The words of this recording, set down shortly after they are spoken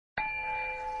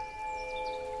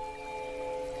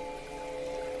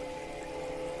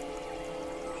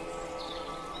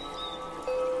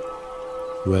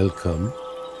Welcome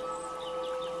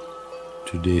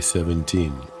to day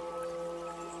 17.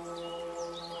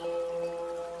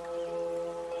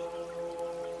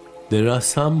 There are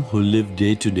some who live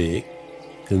day to day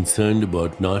concerned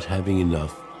about not having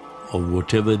enough of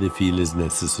whatever they feel is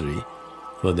necessary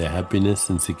for their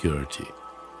happiness and security.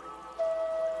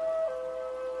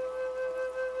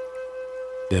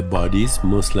 Their bodies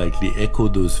most likely echo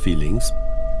those feelings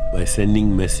by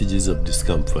sending messages of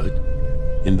discomfort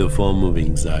in the form of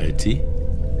anxiety,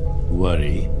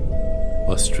 worry,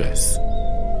 or stress.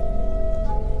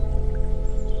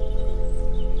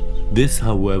 This,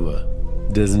 however,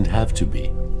 doesn't have to be.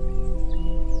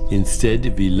 Instead,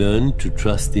 if we learn to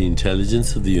trust the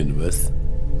intelligence of the universe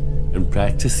and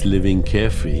practice living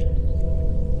carefree,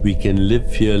 we can live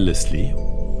fearlessly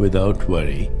without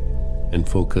worry and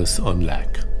focus on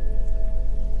lack.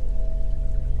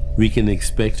 We can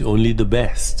expect only the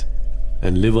best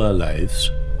and live our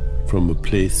lives from a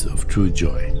place of true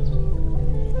joy.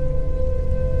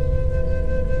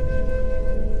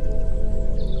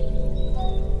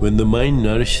 When the mind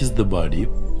nourishes the body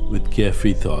with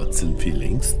carefree thoughts and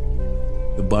feelings,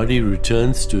 the body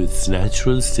returns to its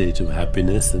natural state of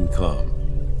happiness and calm.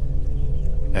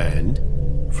 And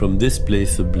from this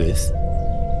place of bliss,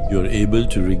 you are able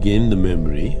to regain the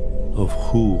memory of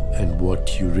who and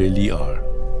what you really are.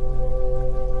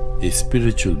 A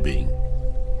spiritual being,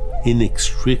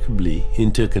 inextricably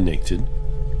interconnected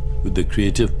with the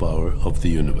creative power of the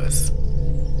universe.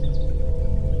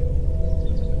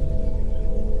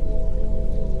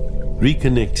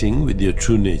 Reconnecting with your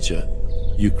true nature,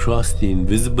 you cross the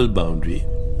invisible boundary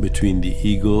between the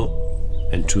ego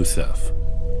and true self.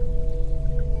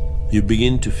 You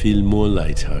begin to feel more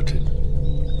light-hearted,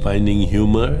 finding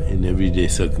humor in everyday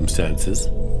circumstances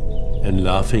and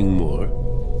laughing more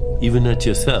even at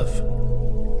yourself,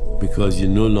 because you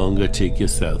no longer take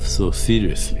yourself so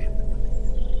seriously.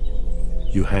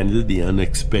 You handle the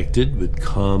unexpected with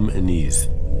calm and ease,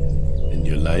 and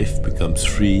your life becomes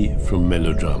free from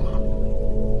melodrama.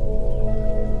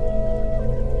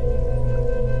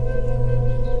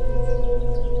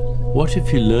 What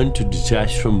if you learned to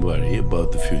detach from worry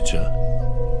about the future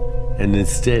and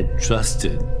instead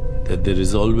trusted that there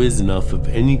is always enough of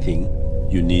anything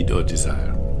you need or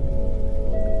desire?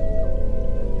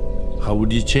 How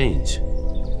would you change?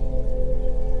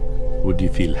 Would you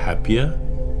feel happier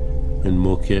and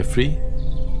more carefree?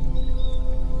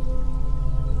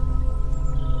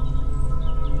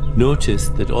 Notice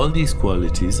that all these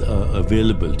qualities are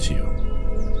available to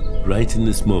you right in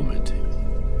this moment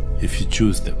if you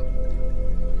choose them.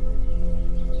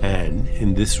 And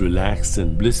in this relaxed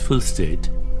and blissful state,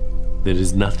 there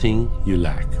is nothing you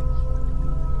lack.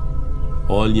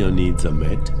 All your needs are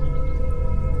met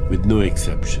with no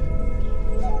exception.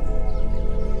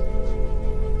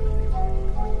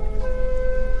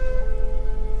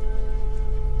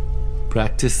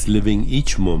 Practice living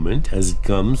each moment as it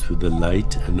comes with a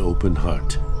light and open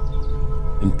heart,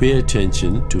 and pay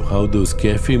attention to how those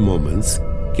carefree moments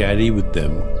carry with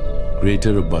them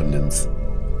greater abundance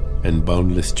and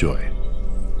boundless joy.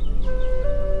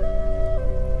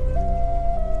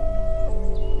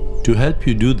 To help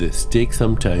you do this, take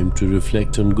some time to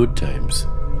reflect on good times.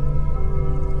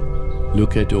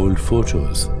 Look at old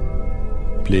photos,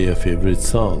 play a favorite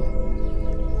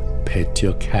song, pet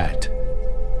your cat,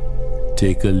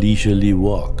 take a leisurely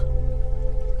walk,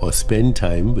 or spend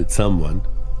time with someone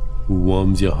who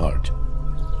warms your heart.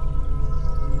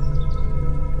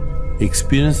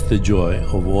 Experience the joy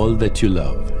of all that you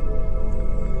love,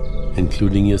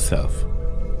 including yourself.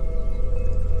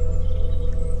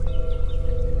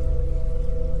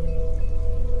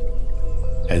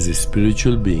 As a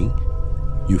spiritual being,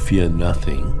 you fear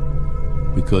nothing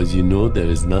because you know there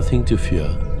is nothing to fear,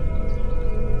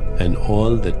 and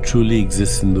all that truly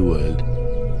exists in the world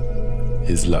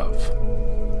is love.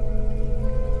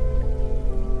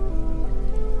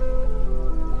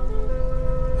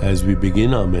 As we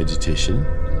begin our meditation,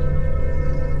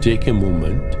 take a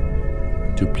moment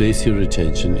to place your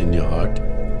attention in your heart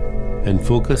and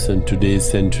focus on today's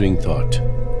centering thought.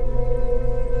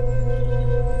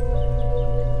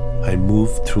 I move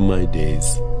through my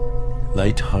days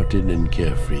light-hearted and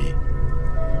carefree,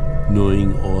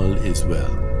 knowing all is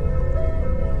well.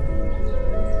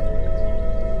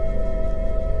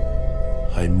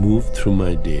 I move through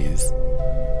my days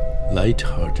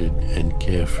light-hearted and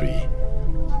carefree,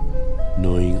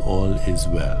 knowing all is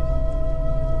well.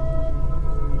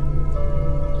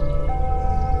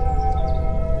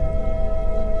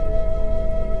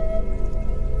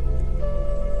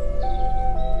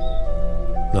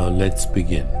 Now let's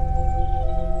begin.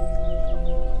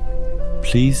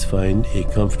 Please find a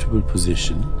comfortable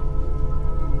position,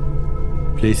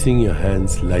 placing your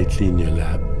hands lightly in your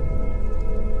lap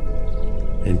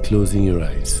and closing your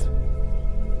eyes.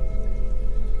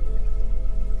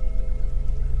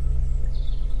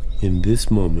 In this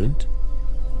moment,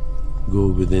 go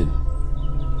within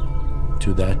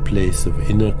to that place of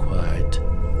inner quiet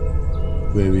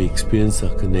where we experience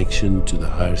our connection to the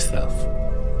higher self.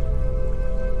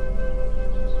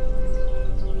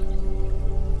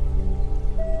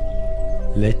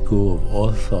 Let go of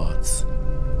all thoughts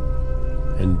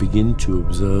and begin to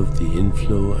observe the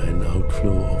inflow and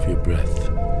outflow of your breath.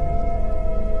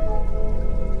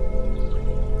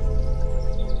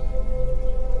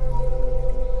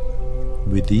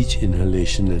 With each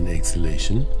inhalation and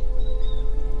exhalation,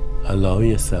 allow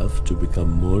yourself to become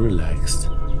more relaxed,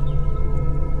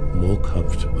 more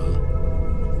comfortable,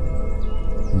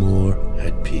 more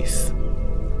at peace.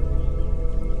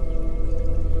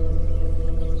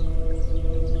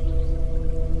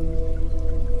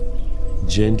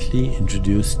 Gently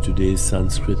introduce today's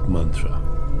Sanskrit mantra,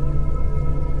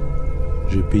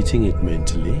 repeating it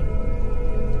mentally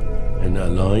and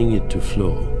allowing it to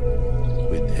flow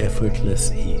with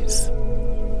effortless ease.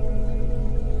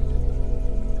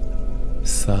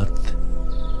 Sat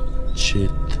Chit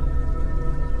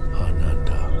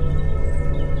Ananda.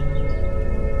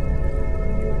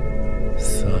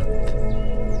 Sat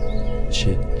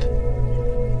Chit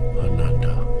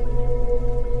Ananda.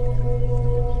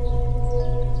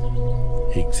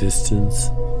 Existence,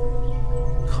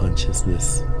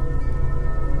 consciousness,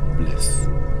 bliss.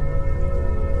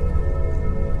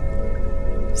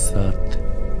 Sat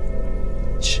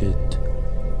Chit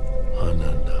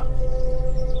Ananda.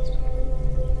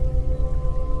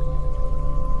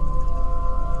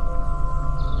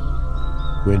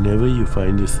 Whenever you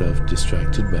find yourself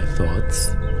distracted by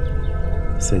thoughts,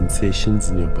 sensations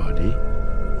in your body,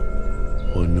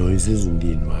 or noises in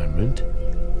the environment,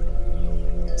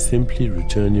 simply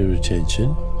return your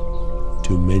attention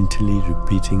to mentally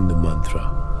repeating the mantra.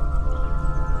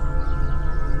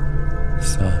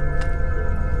 Sat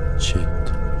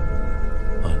Chit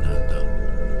Ananda.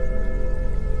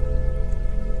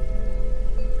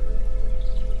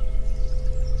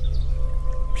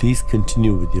 Please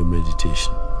continue with your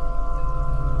meditation.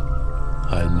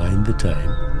 I'll mind the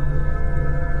time,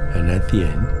 and at the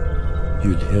end,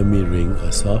 you'll hear me ring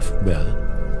a soft bell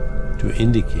to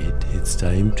indicate it's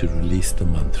time to release the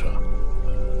mantra.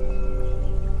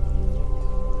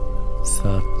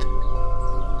 Sat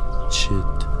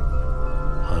Chit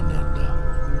Ananda.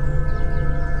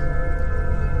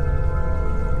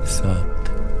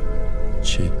 Sat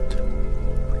Chit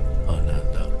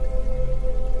Ananda.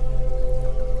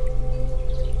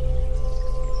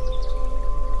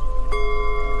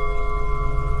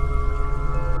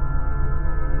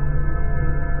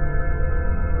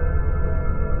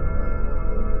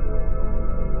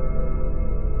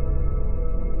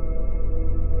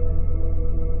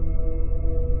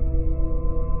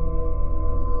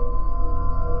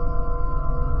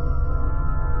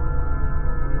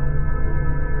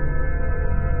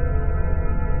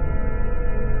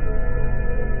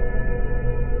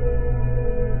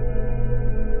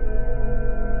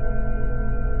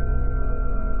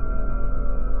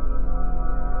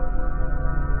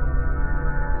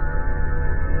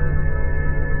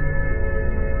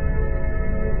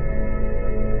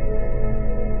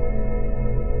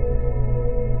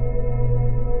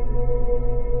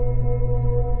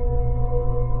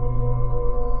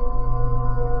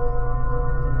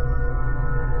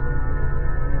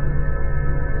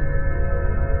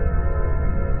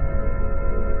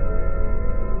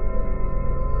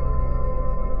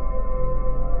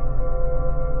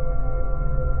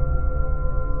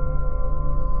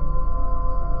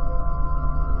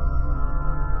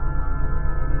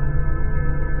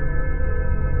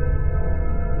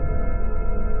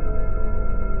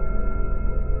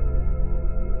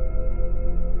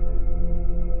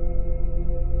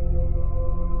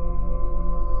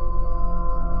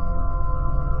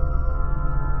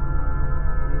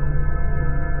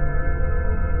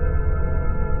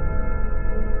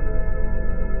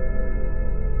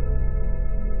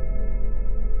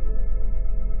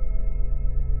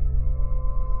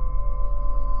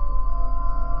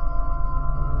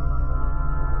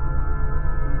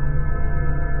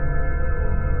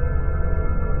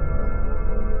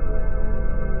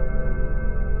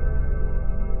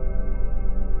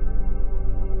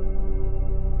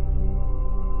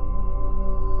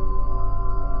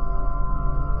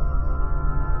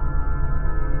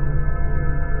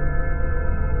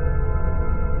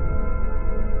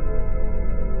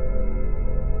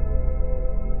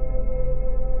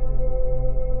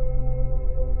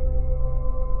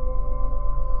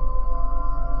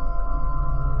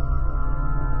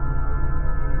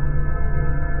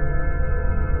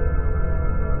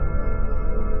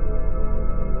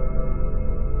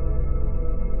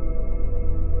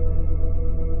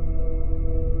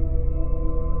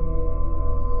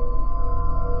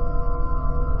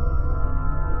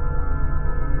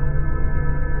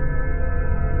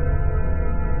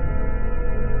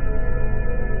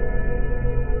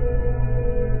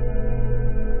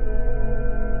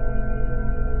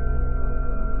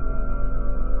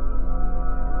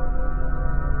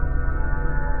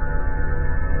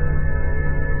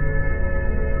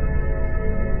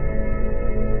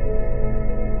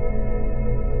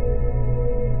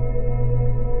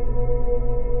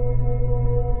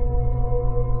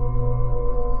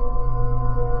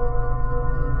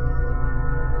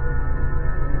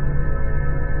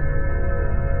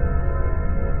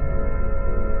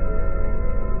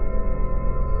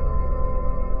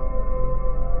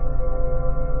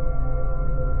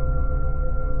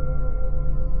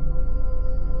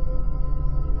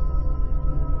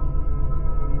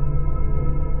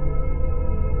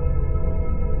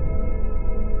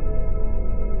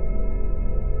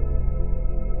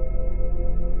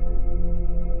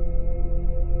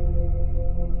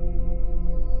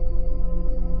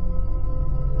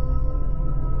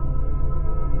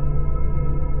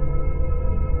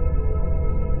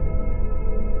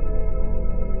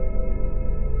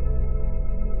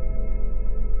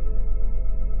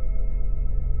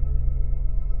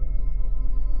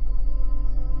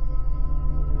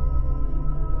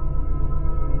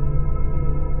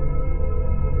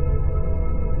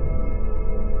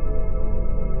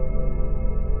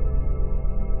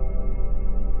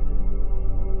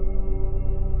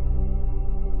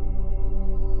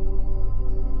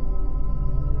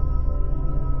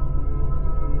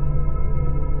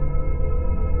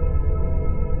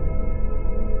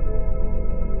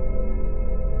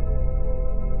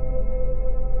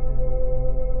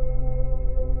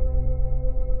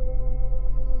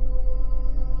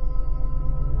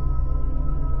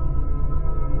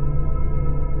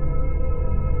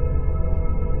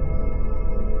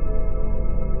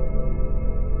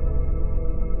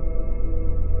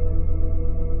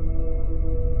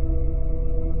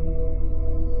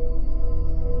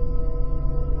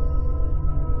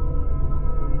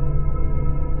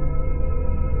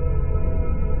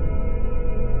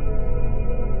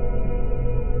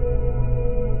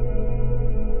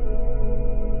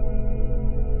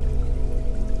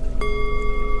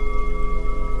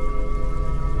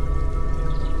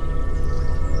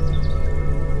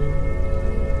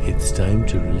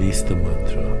 release the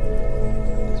mantra.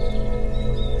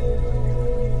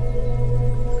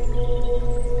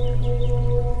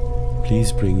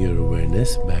 Please bring your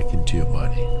awareness back into your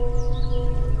body.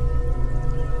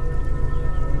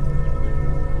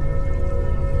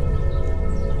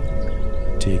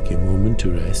 Take a moment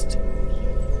to rest,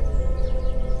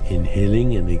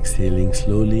 inhaling and exhaling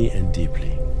slowly and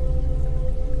deeply.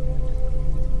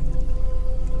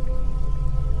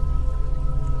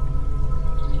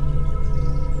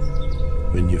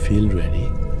 When you feel ready,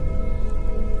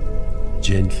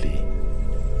 gently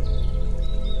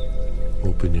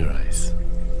open your eyes.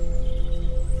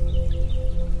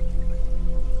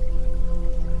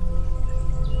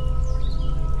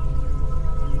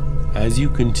 As you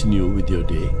continue with your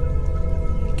day,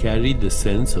 carry the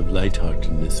sense of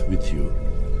lightheartedness with you,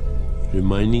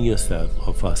 reminding yourself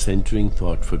of our centering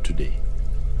thought for today.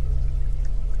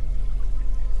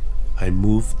 I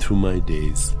move through my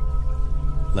days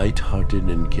light-hearted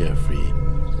and carefree,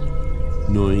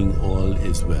 knowing all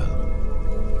is well.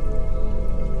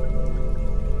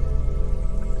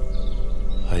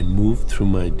 I move through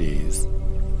my days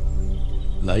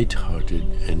light-hearted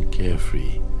and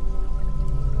carefree,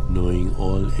 knowing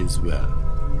all is well.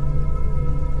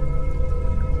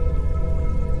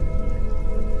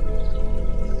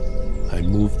 I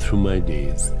move through my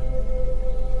days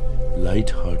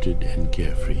light-hearted and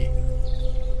carefree,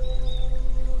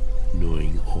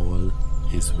 knowing all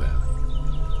is well.